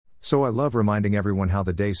So I love reminding everyone how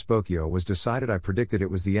the day Spokio was decided I predicted it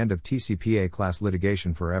was the end of TCPA class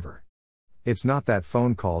litigation forever. It's not that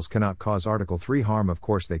phone calls cannot cause Article 3 harm, of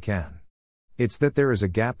course they can. It's that there is a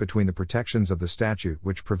gap between the protections of the statute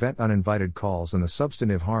which prevent uninvited calls and the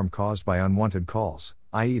substantive harm caused by unwanted calls,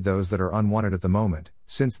 i.e. those that are unwanted at the moment,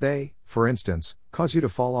 since they, for instance, cause you to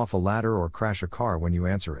fall off a ladder or crash a car when you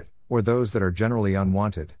answer it, or those that are generally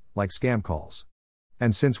unwanted, like scam calls.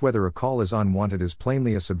 And since whether a call is unwanted is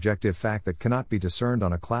plainly a subjective fact that cannot be discerned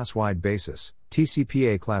on a class-wide basis,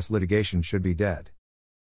 TCPA class litigation should be dead.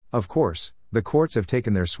 Of course, the courts have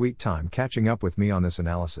taken their sweet time catching up with me on this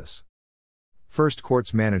analysis. First,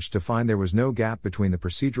 courts managed to find there was no gap between the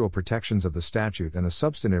procedural protections of the statute and the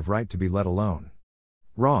substantive right to be let alone.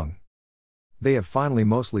 Wrong. They have finally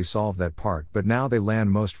mostly solved that part, but now they land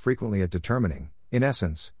most frequently at determining, in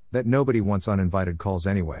essence, that nobody wants uninvited calls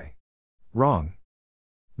anyway. Wrong.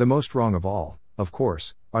 The most wrong of all, of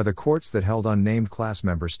course, are the courts that held unnamed class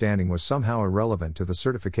member standing was somehow irrelevant to the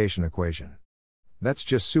certification equation. That's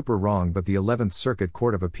just super wrong, but the 11th Circuit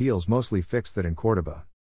Court of Appeals mostly fixed that in Córdoba.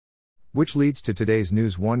 Which leads to today's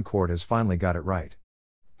news: one court has finally got it right.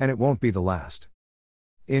 And it won't be the last.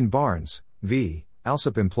 In Barnes v.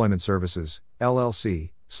 Alsop Employment Services,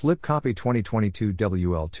 LLC, slip copy 2022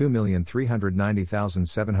 WL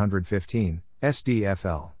 2,390,715,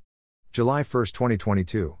 SDFL. July 1,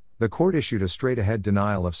 2022, the court issued a straight-ahead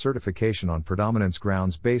denial of certification on predominance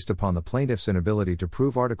grounds based upon the plaintiff's inability to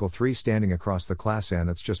prove Article 3 standing across the class, and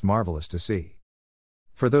that's just marvelous to see.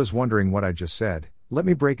 For those wondering what I just said, let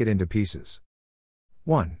me break it into pieces.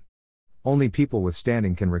 1. Only people with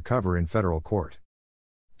standing can recover in federal court.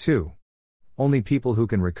 2. Only people who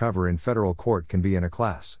can recover in federal court can be in a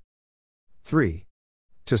class. 3.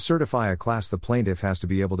 To certify a class, the plaintiff has to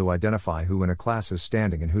be able to identify who in a class is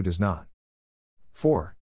standing and who does not.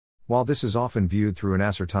 4. While this is often viewed through an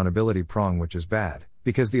ascertainability prong, which is bad,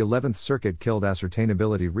 because the 11th Circuit killed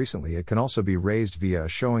ascertainability recently, it can also be raised via a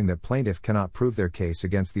showing that plaintiff cannot prove their case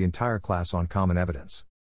against the entire class on common evidence.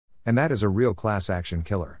 And that is a real class action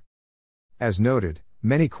killer. As noted,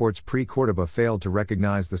 many courts pre-Córdoba failed to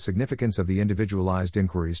recognize the significance of the individualized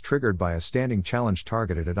inquiries triggered by a standing challenge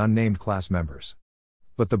targeted at unnamed class members.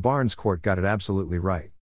 But the Barnes court got it absolutely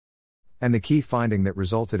right. And the key finding that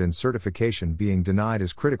resulted in certification being denied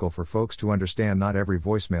is critical for folks to understand: not every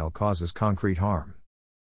voicemail causes concrete harm.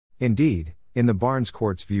 Indeed, in the Barnes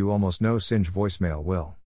court's view, almost no singe voicemail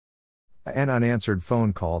will. An unanswered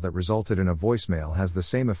phone call that resulted in a voicemail has the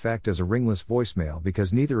same effect as a ringless voicemail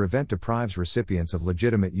because neither event deprives recipients of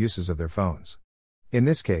legitimate uses of their phones. In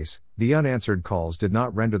this case, the unanswered calls did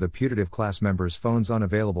not render the putative class members' phones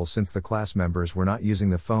unavailable, since the class members were not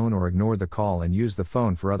using the phone or ignored the call and used the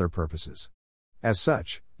phone for other purposes. As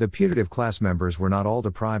such, the putative class members were not all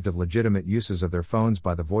deprived of legitimate uses of their phones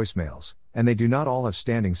by the voicemails, and they do not all have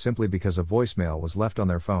standing simply because a voicemail was left on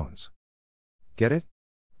their phones. Get it?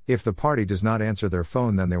 If the party does not answer their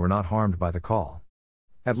phone, then they were not harmed by the call.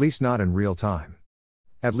 At least not in real time.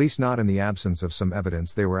 At least not in the absence of some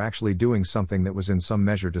evidence they were actually doing something that was in some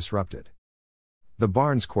measure disrupted. The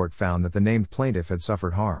Barnes court found that the named plaintiff had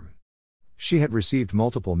suffered harm. She had received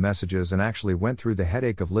multiple messages and actually went through the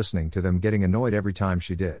headache of listening to them, getting annoyed every time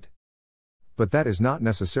she did. But that is not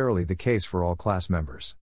necessarily the case for all class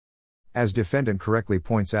members. As defendant correctly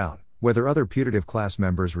points out, whether other putative class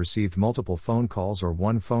members received multiple phone calls or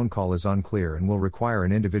one phone call is unclear and will require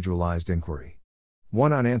an individualized inquiry.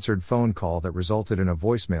 One unanswered phone call that resulted in a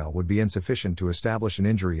voicemail would be insufficient to establish an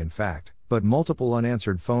injury in fact, but multiple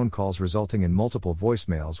unanswered phone calls resulting in multiple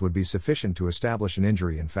voicemails would be sufficient to establish an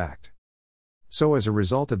injury in fact. So as a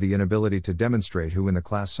result of the inability to demonstrate who in the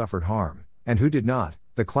class suffered harm, and who did not,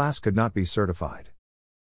 the class could not be certified.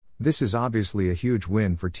 This is obviously a huge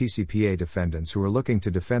win for TCPA defendants who are looking to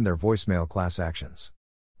defend their voicemail class actions.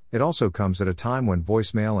 It also comes at a time when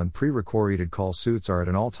voicemail and pre-recorded call suits are at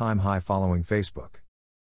an all-time high following Facebook.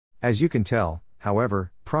 As you can tell,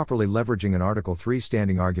 however, properly leveraging an Article 3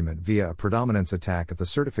 standing argument via a predominance attack at the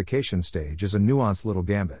certification stage is a nuanced little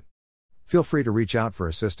gambit. Feel free to reach out for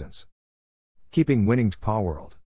assistance. Keeping winning TPA world.